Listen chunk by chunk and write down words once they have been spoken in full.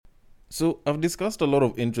So, I've discussed a lot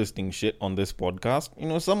of interesting shit on this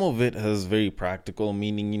podcast. Some of it has very practical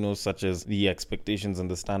meaning, such as the expectations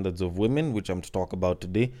and the standards of women, which I'm to talk about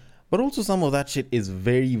today. But also, some of that shit is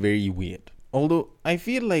very, very weird. Although, I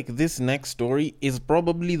feel like this next story is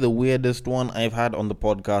probably the weirdest one I've had on the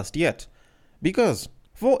podcast yet. Because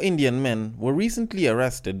 4 Indian men were recently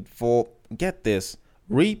arrested for, get this,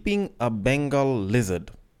 raping a Bengal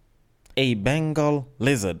lizard. A Bengal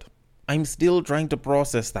lizard. I'm still trying to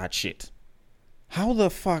process that shit. How the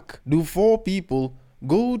fuck do 4 people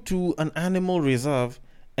go to an animal reserve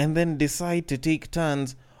and then decide to take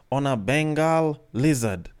turns on a Bengal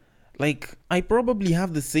lizard? Like, I probably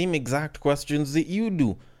have the same exact questions that you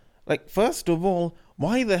do. Like, first of all,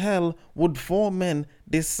 why the hell would 4 men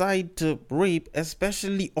decide to rape,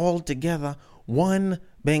 especially all together, one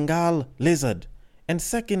Bengal lizard? And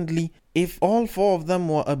secondly, if all 4 of them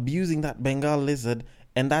were abusing that Bengal lizard,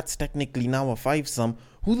 and that's technically now a fivesome,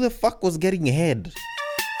 who the fuck was getting head?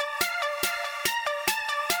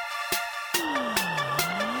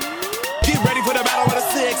 Get ready for the battle of the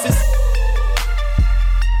sexes.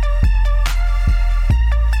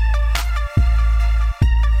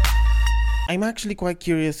 I'm actually quite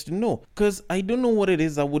curious to know, because I don't know what it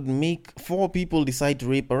is that would make 4 people decide to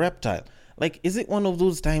rape a reptile. Like, is it one of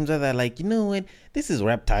those times where they're like, you know what, this is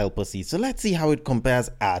reptile pussy, so let's see how it compares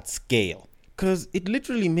at scale? Because it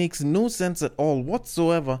literally makes no sense at all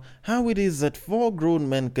whatsoever how it is that 4 grown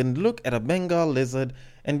men can look at a Bengal lizard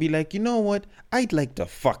and be like, you know what, I'd like to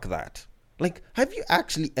fuck that. Like, have you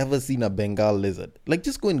actually ever seen a Bengal lizard? Like,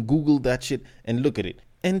 just go and Google that shit and look at it.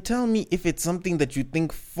 And tell me if it's something that you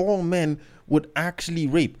think 4 men would actually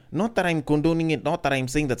rape. Not that I'm condoning it, not that I'm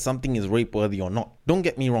saying that something is rape worthy or not. Don't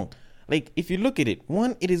get me wrong. Like, if you look at it,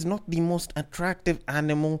 one, it is not the most attractive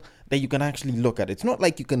animal that you can actually look at. It's not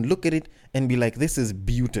like you can look at it and be like, this is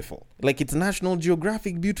beautiful. Like, it's National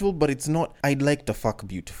Geographic beautiful, but it's not, I'd like to fuck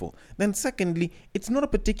beautiful. Then secondly, it's not a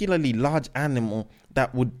particularly large animal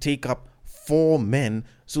that would take up 4 men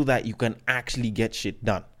so that you can actually get shit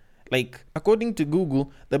done. Like, according to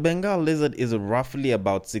Google, the Bengal lizard is roughly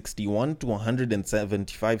about 61 to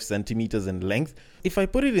 175 centimeters in length. If I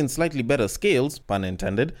put it in slightly better scales, pun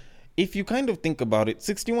intended, if you kind of think about it,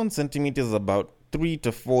 61 centimeters is about 3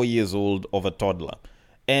 to 4 years old of a toddler.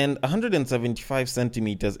 And 175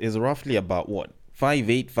 centimeters is roughly about what?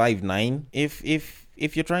 5'8", 5'9",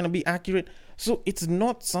 if you're trying to be accurate. So it's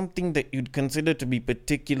not something that you'd consider to be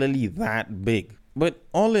particularly that big. But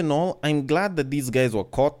all in all, I'm glad that these guys were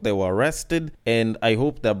caught, they were arrested, and I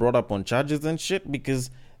hope they're brought up on charges and shit, because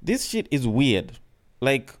this shit is weird.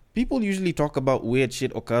 Like, people usually talk about weird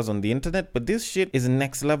shit occurs on the internet, but this shit is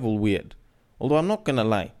next level weird. Although I'm not gonna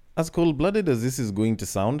lie, as cold-blooded as this is going to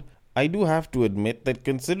sound, I do have to admit that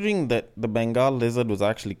considering that the Bengal lizard was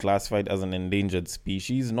actually classified as an endangered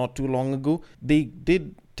species not too long ago, they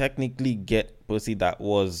did technically get pussy that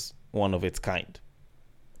was one of its kind.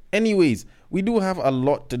 Anyways, we do have a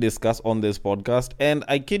lot to discuss on this podcast, and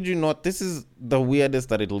I kid you not, this is the weirdest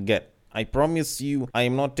that it'll get. I promise you, I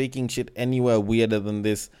am not taking shit anywhere weirder than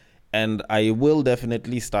this, and I will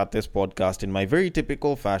definitely start this podcast in my very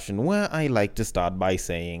typical fashion, where I like to start by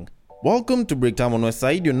saying, welcome to Breaktime on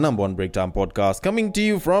Westside, your number 1 Breaktime podcast, coming to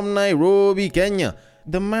you from Nairobi, Kenya.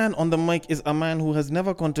 The man on the mic is a man who has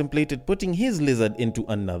never contemplated putting his lizard into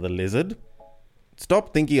another lizard.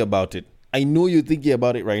 Stop thinking about it. I know you're thinking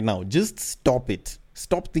about it right now. Just stop it.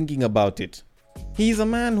 Stop thinking about it. He is a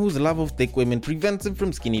man whose love of thick women prevents him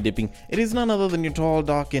from skinny dipping. It is none other than your tall,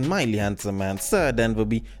 dark, and mildly handsome man, Sir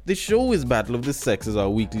Denverby. The show is Battle of the Sexes, our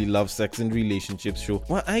weekly love, sex, and relationships show,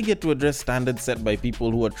 where I get to address standards set by people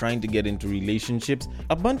who are trying to get into relationships.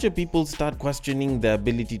 A bunch of people start questioning their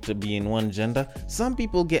ability to be in one gender. Some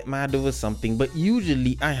people get mad over something, but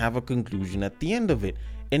usually I have a conclusion at the end of it.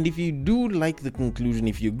 And if you do like the conclusion,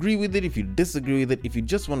 if you agree with it, if you disagree with it, if you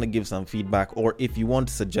just want to give some feedback, or if you want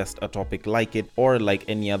to suggest a topic like it, or like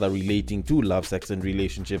any other relating to love, sex, and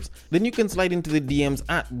relationships, then you can slide into the DMs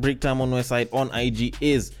at Breaktime on Westside on IG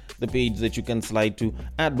is the page that you can slide to,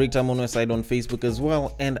 at Breaktime on Westside on Facebook as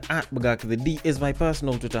well, and at Bagaka the D is my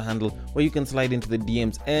personal Twitter handle, where you can slide into the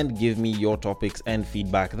DMs and give me your topics and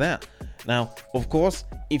feedback there. Now, of course,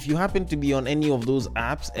 if you happen to be on any of those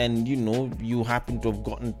apps and you happen to have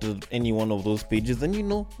gotten to any one of those pages, then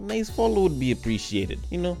a nice follow would be appreciated.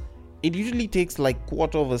 It usually takes like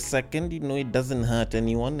quarter of a second, it doesn't hurt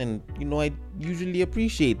anyone, and I usually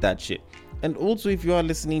appreciate that shit. And also, if you are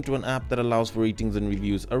listening to an app that allows for ratings and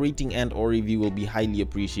reviews, a rating and or review will be highly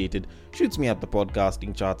appreciated. Shoots me up the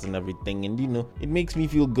podcasting charts and everything, and it makes me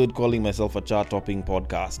feel good calling myself a chart-topping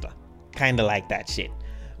podcaster. Kinda like that shit.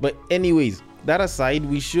 But anyways, that aside,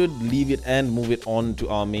 we should leave it and move it on to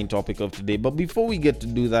our main topic of today. But before we get to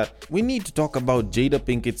do that, we need to talk about Jada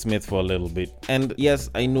Pinkett Smith for a little bit. And yes,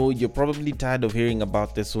 I know you're probably tired of hearing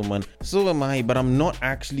about this woman. So am I, but I'm not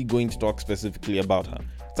actually going to talk specifically about her.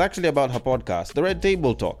 It's actually about her podcast, The Red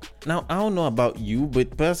Table Talk. Now, I don't know about you,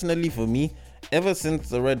 but personally for me, ever since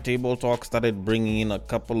The Red Table Talk started bringing in a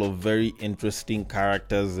couple of very interesting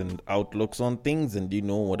characters and outlooks on things, and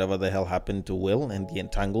whatever the hell happened to Will and the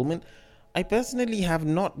entanglement, I personally have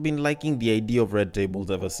not been liking the idea of red tables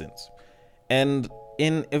ever since. And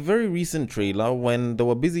in a very recent trailer, when they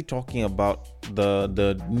were busy talking about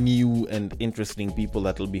the new and interesting people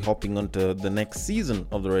that will be hopping onto the next season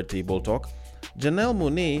of The Red Table Talk, Janelle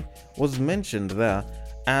Monáe was mentioned there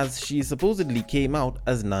as she supposedly came out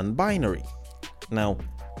as non-binary. Now,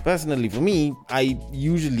 personally for me, I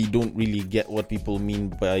usually don't really get what people mean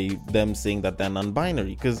by them saying that they're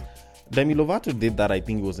non-binary, because Demi Lovato did that, I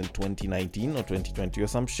think it was in 2019 or 2020 or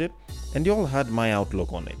some shit, and you all had my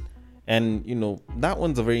outlook on it. And, that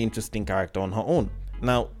one's a very interesting character on her own.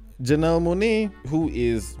 Now, Janelle Monáe, who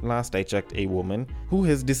is, last I checked, a woman, who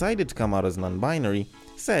has decided to come out as non-binary,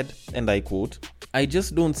 said, and I quote, "I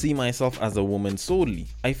just don't see myself as a woman solely.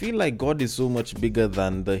 I feel like God is so much bigger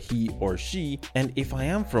than the he or she, and if I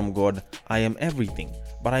am from God, I am everything.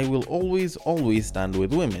 But I will always stand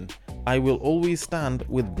with women. I will always stand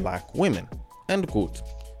with black women." End quote.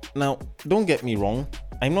 Now, don't get me wrong.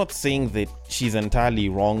 I'm not saying that she's entirely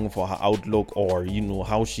wrong for her outlook or,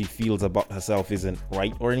 how she feels about herself isn't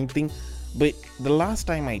right or anything. But the last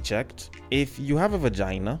time I checked, if you have a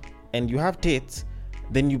vagina and you have tits,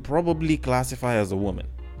 then you probably classify as a woman.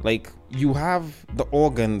 Like, you have the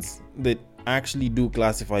organs that actually do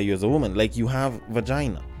classify you as a woman. Like, you have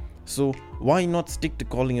vagina. So why not stick to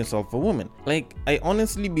calling yourself a woman? Like, I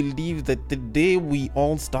honestly believe that the day we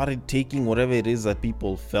all started taking whatever it is that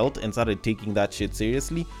people felt and started taking that shit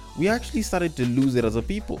seriously, we actually started to lose it as a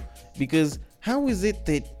people. Because how is it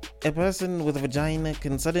that a person with a vagina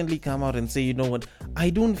can suddenly come out and say, you know what,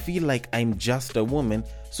 I don't feel like I'm just a woman,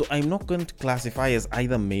 so I'm not going to classify as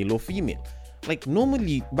either male or female. Like,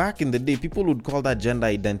 normally back in the day, people would call that gender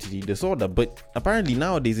identity disorder, but apparently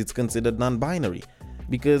nowadays it's considered non-binary.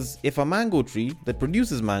 Because if a mango tree that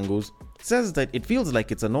produces mangoes says that it feels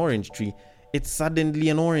like it's an orange tree, it's suddenly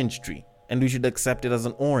an orange tree. And we should accept it as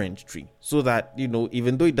an orange tree. So that,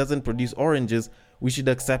 even though it doesn't produce oranges, we should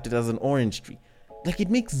accept it as an orange tree. Like, it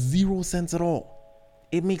makes zero sense at all.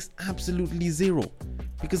 It makes absolutely zero.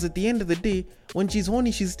 Because at the end of the day, when she's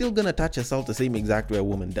horny, she's still gonna touch herself the same exact way a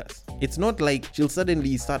woman does. It's not like she'll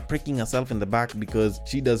suddenly start pricking herself in the back because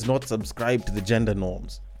she does not subscribe to the gender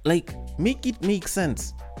norms. Like, make it make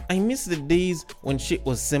sense. I miss the days when shit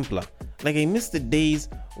was simpler. Like, I miss the days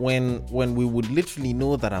when we would literally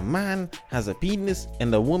know that a man has a penis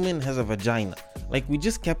and a woman has a vagina. Like, we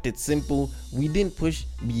just kept it simple. We didn't push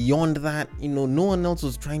beyond that. No one else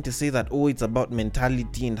was trying to say that, oh, it's about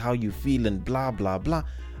mentality and how you feel and blah, blah, blah.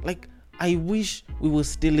 Like, I wish we were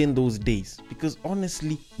still in those days, because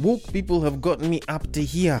honestly, woke people have gotten me up to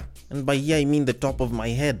here. And by here, I mean the top of my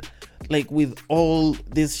head. Like, with all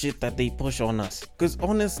this shit that they push on us. Because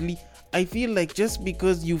honestly, I feel like just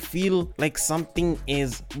because you feel like something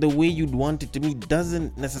is the way you'd want it to be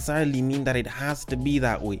doesn't necessarily mean that it has to be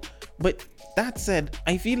that way. But that said,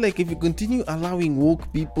 I feel like if you continue allowing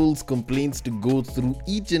woke people's complaints to go through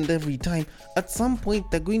each and every time, at some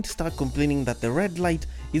point they're going to start complaining that the red light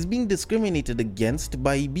is being discriminated against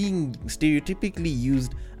by being stereotypically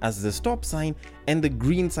used as the stop sign and the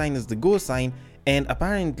green sign as the go sign. And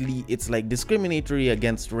apparently it's like discriminatory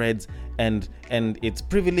against reds and it's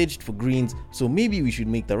privileged for greens, so maybe we should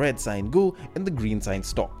make the red sign go and the green sign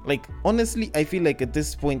stop. Like, honestly, I feel like at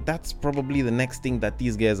this point that's probably the next thing that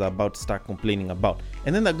these guys are about to start complaining about,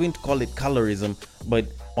 and then they're going to call it colorism, but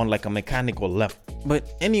on like a mechanical level.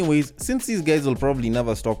 But anyways, since these guys will probably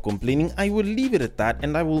never stop complaining, I will leave it at that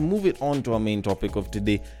and I will move it on to our main topic of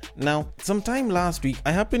today. Now, sometime last week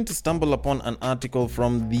I happened to stumble upon an article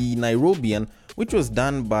from the Nairobian, which was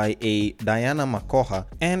done by a Diana Makoha,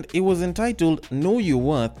 and it was entitled "Know Your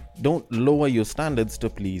Worth, Don't Lower Your Standards to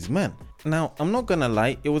Please Men." Now, I'm not gonna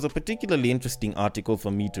lie, it was a particularly interesting article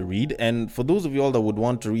for me to read, and for those of you all that would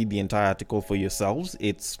want to read the entire article for yourselves,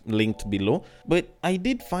 it's linked below. But I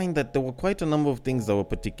did find that there were quite a number of things that were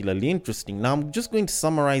particularly interesting. Now, I'm just going to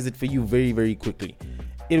summarize it for you very, very quickly.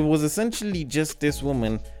 It was essentially just this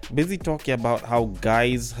woman busy talking about how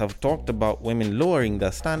guys have talked about women lowering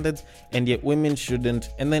their standards and yet women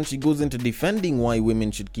shouldn't, and then she goes into defending why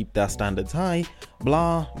women should keep their standards high,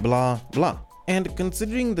 blah, blah, blah. And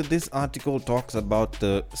considering that this article talks about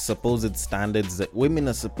the supposed standards that women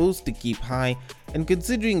are supposed to keep high And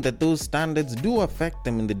considering that those standards do affect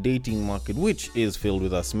them in the dating market, which is filled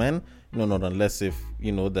with us men, not unless if,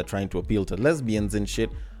 they're trying to appeal to lesbians and shit,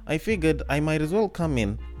 I figured I might as well come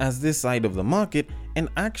in as this side of the market and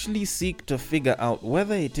actually seek to figure out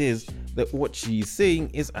whether it is that what she's saying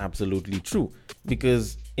is absolutely true.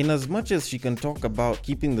 Because in as much as she can talk about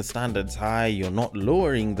keeping the standards high or not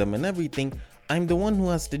lowering them and everything, I'm the one who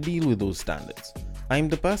has to deal with those standards. I'm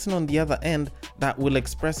the person on the other end that will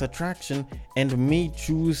express attraction and may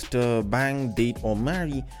choose to bang, date, or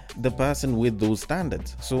marry the person with those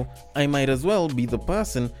standards. So I might as well be the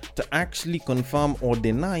person to actually confirm or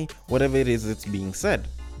deny whatever it is that's being said.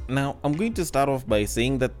 Now, I'm going to start off by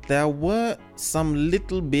saying that there were some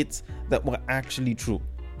little bits that were actually true.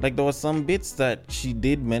 Like, there were some bits that she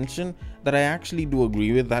did mention that I actually do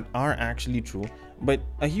agree with that are actually true, but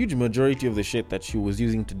a huge majority of the shit that she was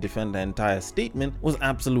using to defend the entire statement was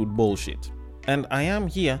absolute bullshit. And I am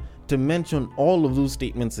here to mention all of those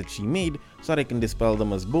statements that she made so that I can dispel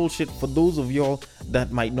them as bullshit for those of y'all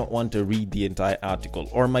that might not want to read the entire article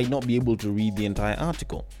or might not be able to read the entire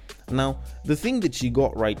article. Now, the thing that she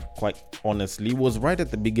got right, quite honestly, was right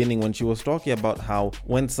at the beginning when she was talking about how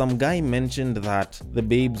when some guy mentioned that the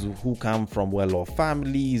babes who come from well-off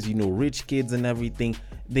families, rich kids and everything,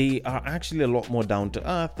 they are actually a lot more down to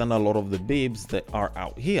earth than a lot of the babes that are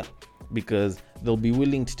out here, because they'll be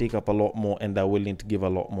willing to take up a lot more and they're willing to give a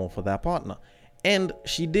lot more for their partner. And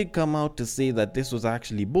she did come out to say that this was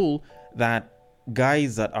actually bull, that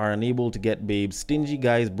guys that are unable to get babes, stingy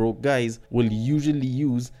guys, broke guys, will usually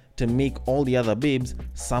use to make all the other babes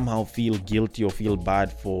somehow feel guilty or feel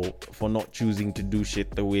bad for not choosing to do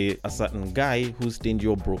shit the way a certain guy who's stingy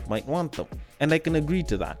or broke might want them. And I can agree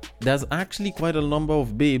to that. There's actually quite a number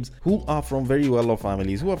of babes who are from very well-off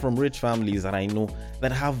families, who are from rich families that I know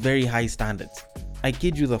that have very high standards. I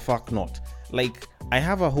kid you the fuck not. Like, I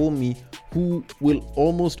have a homie who will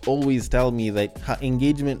almost always tell me that her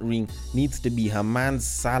engagement ring needs to be her man's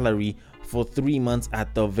salary for 3 months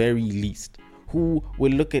at the very least, who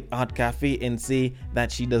will look at Art Cafe and say that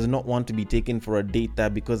she does not want to be taken for a date there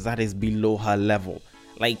because that is below her level.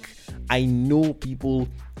 Like, I know people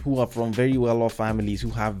who are from very well-off families who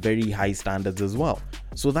have very high standards as well.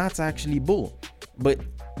 So that's actually bull. But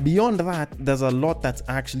beyond that, there's a lot that's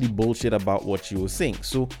actually bullshit about what she was saying.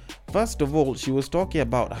 So first of all, she was talking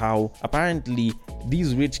about how apparently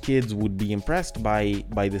these rich kids would be impressed by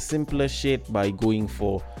the simpler shit, by going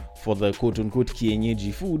for the quote-unquote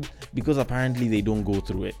kienyeji food, because apparently they don't go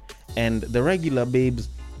through it. And the regular babes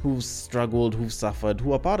who've struggled, who've suffered,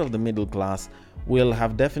 who are part of the middle class, will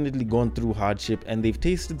have definitely gone through hardship and they've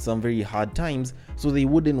tasted some very hard times, so they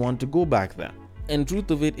wouldn't want to go back there. And truth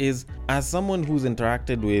of it is, as someone who's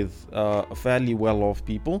interacted with fairly well-off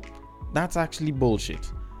people, that's actually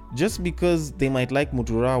bullshit. Just because they might like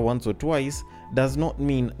mutura once or twice does not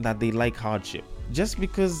mean that they like hardship. Just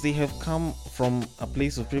because they have come from a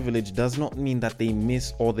place of privilege does not mean that they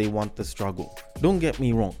miss or they want the struggle. Don't get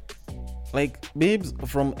me wrong. Like, babes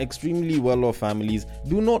from extremely well-off families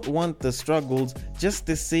do not want the struggles just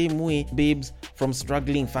the same way babes from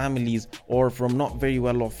struggling families or from not very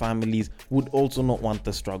well-off families would also not want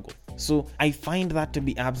the struggle. So I find that to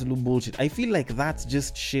be absolute bullshit. I feel like that's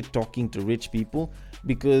just shit talking to rich people,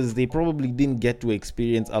 because they probably didn't get to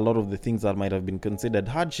experience a lot of the things that might have been considered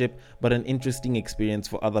hardship, but an interesting experience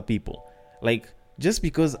for other people. Like, just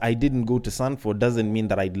because I didn't go to Sanford doesn't mean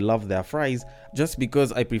that I love their fries, just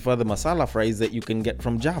because I prefer the masala fries that you can get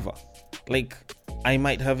from Java. Like, I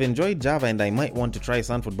might have enjoyed Java and I might want to try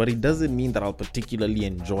Sanford, but it doesn't mean that I'll particularly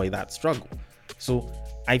enjoy that struggle. So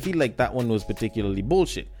I feel like that one was particularly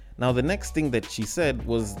bullshit. Now, the next thing that she said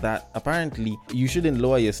was that apparently you shouldn't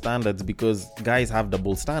lower your standards because guys have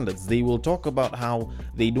double standards. They will talk about how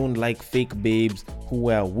they don't like fake babes who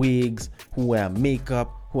wear wigs, who wear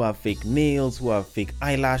makeup, who have fake nails, who have fake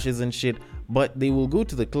eyelashes and shit, but they will go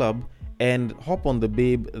to the club and hop on the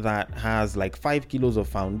babe that has like 5 kilos of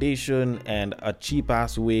foundation and a cheap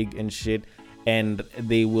ass wig and shit, and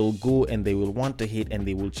they will go and they will want to hit and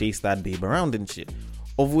they will chase that babe around and shit.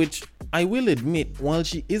 Of which I will admit, while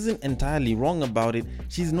she isn't entirely wrong about it,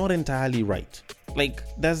 she's not entirely right. Like,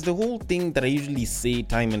 there's the whole thing that I usually say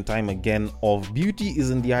time and time again of beauty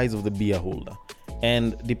is in the eyes of the beer holder.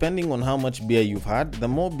 And depending on how much beer you've had, the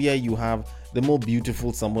more beer you have, the more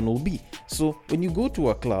beautiful someone will be. So when you go to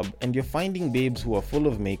a club and you're finding babes who are full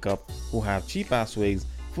of makeup, who have cheap ass wigs,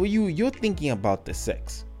 for you, you're thinking about the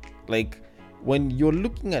sex. Like, when you're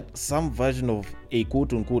looking at some version of a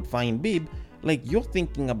quote unquote fine babe, like, you're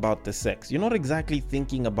thinking about the sex. You're not exactly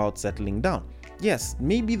thinking about settling down. Yes,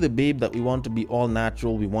 maybe the babe that we want to be all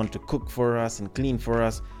natural, we want to cook for us and clean for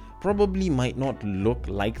us, probably might not look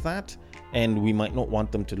like that, and we might not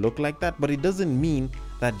want them to look like that, but it doesn't mean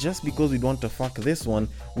that just because we'd want to fuck this one,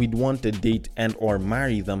 we'd want to date and or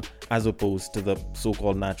marry them as opposed to the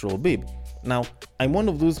so-called natural babe. Now, I'm one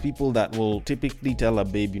of those people that will typically tell a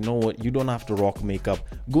babe, you know what, you don't have to rock makeup,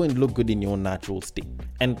 go and look good in your natural state.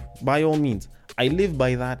 And by all means, I live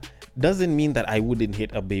by that. Doesn't mean that I wouldn't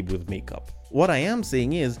hit a babe with makeup. What I am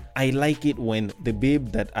saying is, I like it when the babe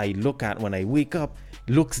that I look at when I wake up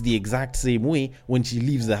looks the exact same way when she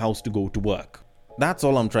leaves the house to go to work. That's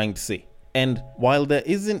all I'm trying to say. And while there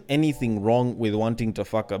isn't anything wrong with wanting to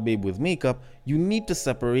fuck a babe with makeup, you need to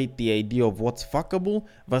separate the idea of what's fuckable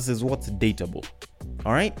versus what's dateable.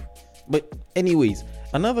 Alright? But anyways,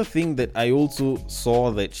 another thing that I also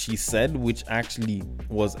saw that she said, which actually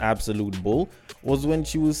was absolute bull, was when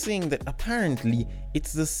she was saying that apparently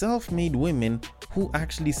it's the self-made women who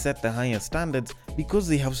actually set the higher standards because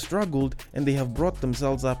they have struggled and they have brought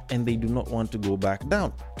themselves up and they do not want to go back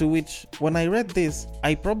down. To which, when I read this,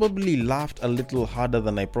 I probably laughed a little harder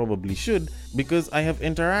than I probably should, because I have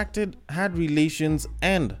interacted, had relations,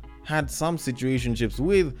 and had some situationships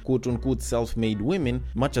with quote-unquote self-made women,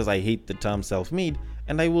 much as I hate the term self-made,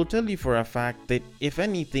 and I will tell you for a fact that if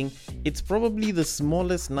anything, it's probably the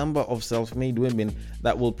smallest number of self-made women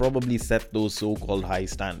that will probably set those so-called high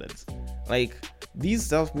standards. Like, these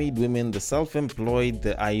self-made women, the self-employed,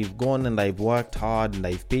 that I've gone and I've worked hard and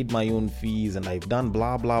I've paid my own fees and I've done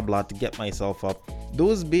blah blah blah to get myself up,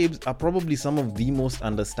 those babes are probably some of the most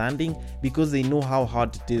understanding because they know how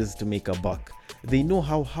hard it is to make a buck. They know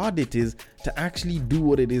how hard it is to actually do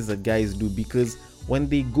what it is that guys do, because when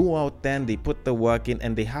they go out there and they put the work in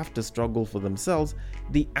and they have to struggle for themselves,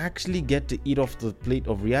 they actually get to eat off the plate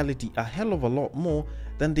of reality a hell of a lot more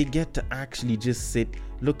than they get to actually just sit,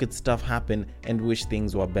 look at stuff happen and wish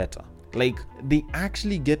things were better. Like, they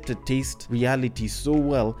actually get to taste reality so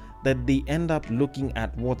well that they end up looking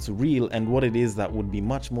at what's real and what it is that would be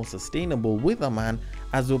much more sustainable with a man,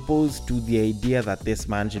 as opposed to the idea that this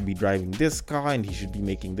man should be driving this car and he should be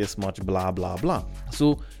making this much blah blah blah.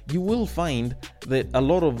 So you will find that a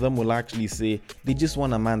lot of them will actually say they just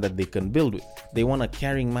want a man that they can build with. They want a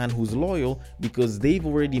caring man who's loyal because they've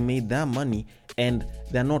already made their money and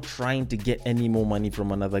they're not trying to get any more money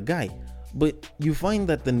from another guy. But you find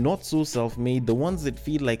that the not so self-made, the ones that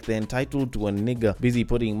feel like they're entitled to a nigga busy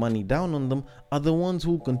putting money down on them, are the ones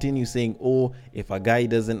who continue saying, oh, if a guy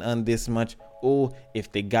doesn't earn this much, oh, if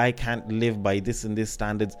the guy can't live by this and this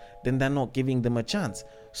standards, then they're not giving them a chance.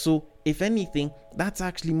 So if anything, that's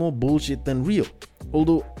actually more bullshit than real.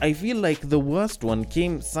 Although I feel like the worst one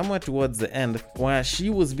came somewhere towards the end, where she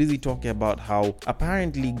was busy talking about how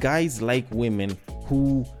apparently guys like women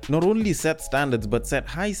who not only set standards but set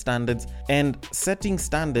high standards, and setting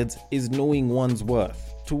standards is knowing one's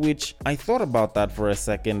worth. To which I thought about that for a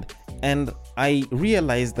second, and I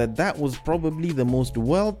realized that that was probably the most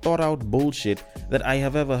well thought out bullshit that I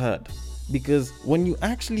have ever heard. Because when you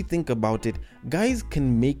actually think about it, guys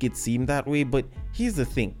can make it seem that way, but here's the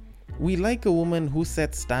thing. We like a woman who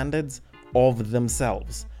sets standards of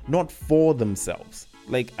themselves, not for themselves.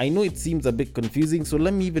 Like, I know it seems a bit confusing, so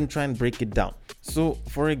let me even try and break it down. So,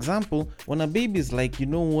 for example, when a baby's like, you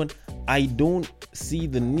know what, I don't see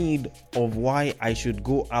the need of why I should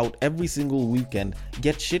go out every single weekend,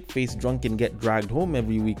 get shit-faced drunk and get dragged home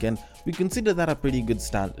every weekend, we consider that a pretty good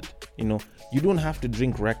standard. You know, you don't have to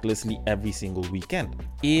drink recklessly every single weekend.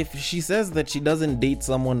 If she says that she doesn't date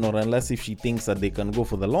someone, or unless if she thinks that they can go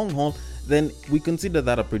for the long haul, then we consider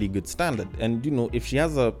that a pretty good standard. And you know, if she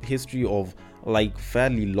has a history of like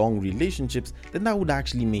fairly long relationships, then that would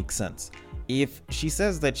actually make sense. If she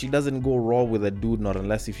says that she doesn't go raw with a dude, not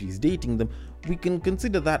unless if she's dating them, we can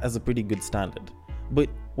consider that as a pretty good standard. But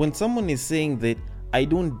when someone is saying that I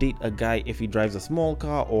don't date a guy if he drives a small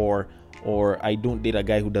car, or I don't date a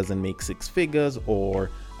guy who doesn't make six figures,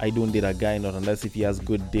 or I don't date a guy not unless if he has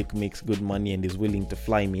good dick, makes good money and is willing to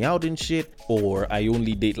fly me out and shit, or I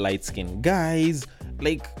only date light-skinned guys,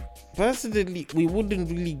 like, personally, we wouldn't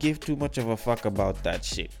really give too much of a fuck about that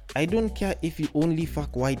shit. I don't care if you only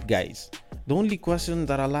fuck white guys. The only question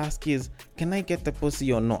that I'll ask is, can I get the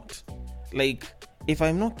pussy or not? Like, if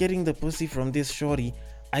I'm not getting the pussy from this shorty,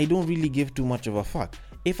 I don't really give too much of a fuck.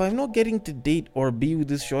 If I'm not getting to date or be with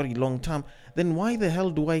this shorty long term, then why the hell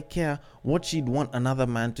do I care what she'd want another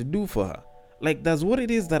man to do for her? Like, that's what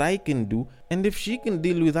it is that I can do, and if she can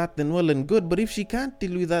deal with that, then well and good. But if she can't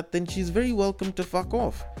deal with that, then she's very welcome to fuck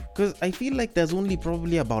off. Because I feel like there's only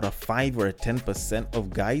probably about a 5 or a 10%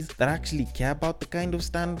 of guys that actually care about the kind of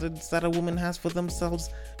standards that a woman has for themselves.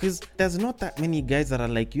 Because there's not that many guys that are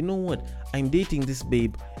like, you know what, I'm dating this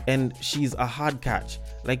babe and she's a hard catch.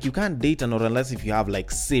 Like, you can't date her not unless if you have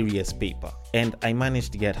like serious paper and I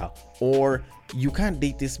managed to get her. Or you can't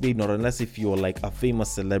date this babe not unless if you're like a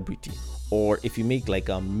famous celebrity, or if you make like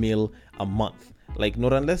 $1 million a month. Like,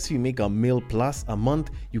 not unless you make $1 million plus a month,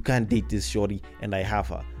 you can't date this shorty and I have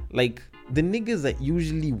her. Like, the niggas that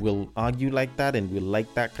usually will argue like that and will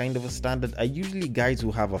like that kind of a standard are usually guys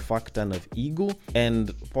who have a fuck ton of ego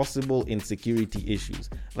and possible insecurity issues.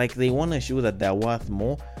 Like, they want to show that they're worth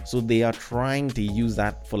more, so they are trying to use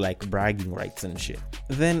that for like bragging rights and shit.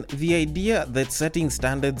 Then the idea that setting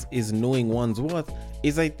standards is knowing one's worth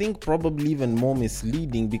is, I think, probably even more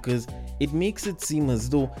misleading, because it makes it seem as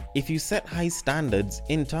though if you set high standards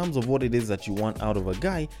in terms of what it is that you want out of a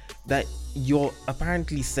guy, that you're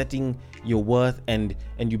apparently setting your worth and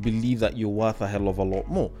you believe that you're worth a hell of a lot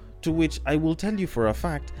more. To which I will tell you for a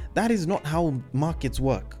fact, that is not how markets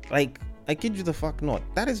work. Like, I kid you the fuck not.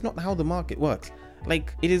 That is not how the market works.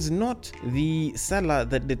 Like, it is not the seller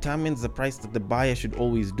that determines the price that the buyer should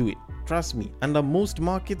always do it. Trust me, under most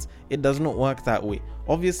markets, it does not work that way.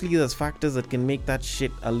 Obviously, there's factors that can make that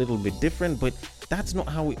shit a little bit different, but that's not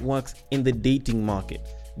how it works in the dating market.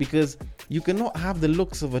 Because you cannot have the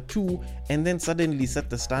looks of a 2 and then suddenly set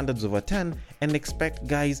the standards of a 10 and expect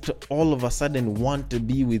guys to all of a sudden want to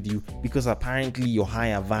be with you because apparently you're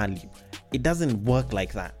higher value. It doesn't work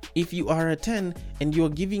like that. If you are a 10 and you're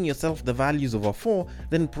giving yourself the values of a 4,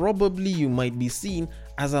 then probably you might be seen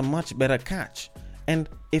as a much better catch. And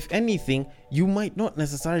if anything, you might not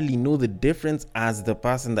necessarily know the difference as the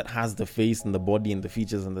person that has the face and the body and the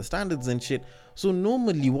features and the standards and shit. So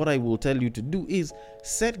normally what I will tell you to do is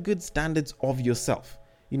set good standards of yourself.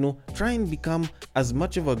 You know, try and become as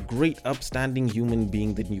much of a great upstanding human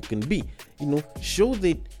being that you can be. You know, show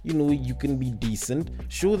that, you know, you can be decent,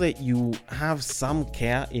 show that you have some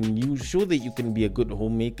care in you, show that you can be a good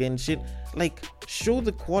homemaker and shit. Like, show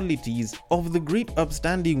the qualities of the great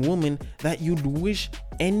upstanding woman that you'd wish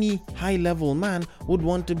any high level man would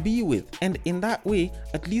want to be with. And in that way,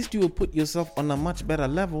 at least you will put yourself on a much better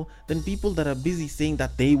level than people that are busy saying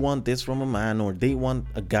that they want this from a man, or they want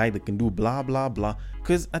a guy that can do blah blah blah.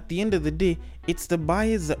 Because at the end of the day, it's the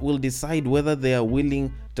buyers that will decide whether they are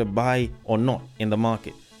willing to buy or not in the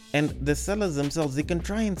market. And the sellers themselves, they can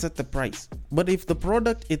try and set the price. But if the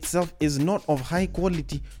product itself is not of high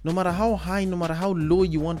quality, no matter how high, no matter how low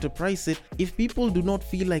you want to price it, if people do not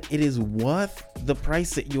feel like it is worth the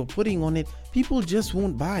price that you're putting on it, people just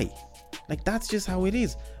won't buy. Like, that's just how it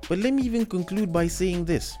is. But let me even conclude by saying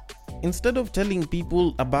this. Instead of telling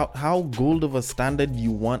people about how gold of a standard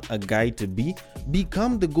you want a guy to be,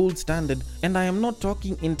 become the gold standard. And I am not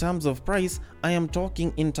talking in terms of price, I am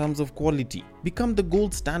talking in terms of quality. Become the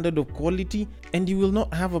gold standard of quality and you will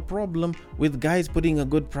not have a problem with guys putting a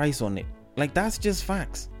good price on it. Like, that's just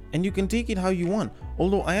facts. And you can take it how you want.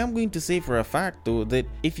 Although I am going to say for a fact though that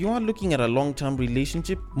if you are looking at a long-term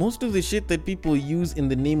relationship, most of the shit that people use in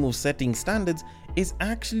the name of setting standards is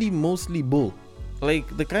actually mostly bull.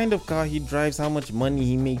 Like, the kind of car he drives, how much money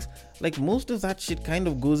he makes, like, most of that shit kind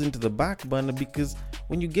of goes into the back burner, because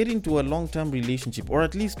when you get into a long-term relationship, or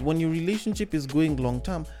at least when your relationship is going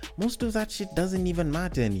long-term, most of that shit doesn't even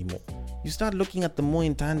matter anymore. You start looking at the more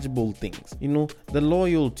intangible things, you know, the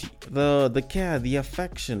loyalty, the care, the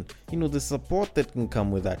affection, you know, the support that can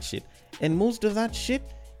come with that shit. And most of that shit,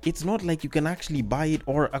 it's not like you can actually buy it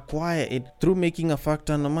or acquire it through making a fuck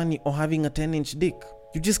ton of money or having a 10-inch dick.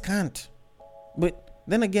 You just can't. But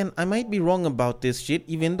then again, I might be wrong about this shit,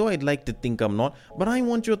 even though I'd like to think I'm not, but I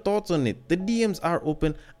want your thoughts on it. The DMs are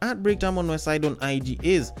open. At Breaktime on Westside on IG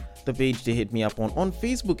is the page to hit me up on. On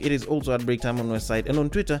Facebook, it is also at Breaktime on Westside, and on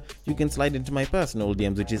Twitter, you can slide into my personal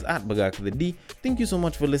DMs, which is at BagakTheD. Thank you so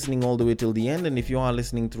much for listening all the way till the end, and if you are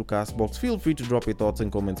listening through Castbox, feel free to drop your thoughts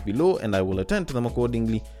and comments below, and I will attend to them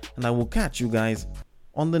accordingly, and I will catch you guys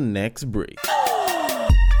on the next break.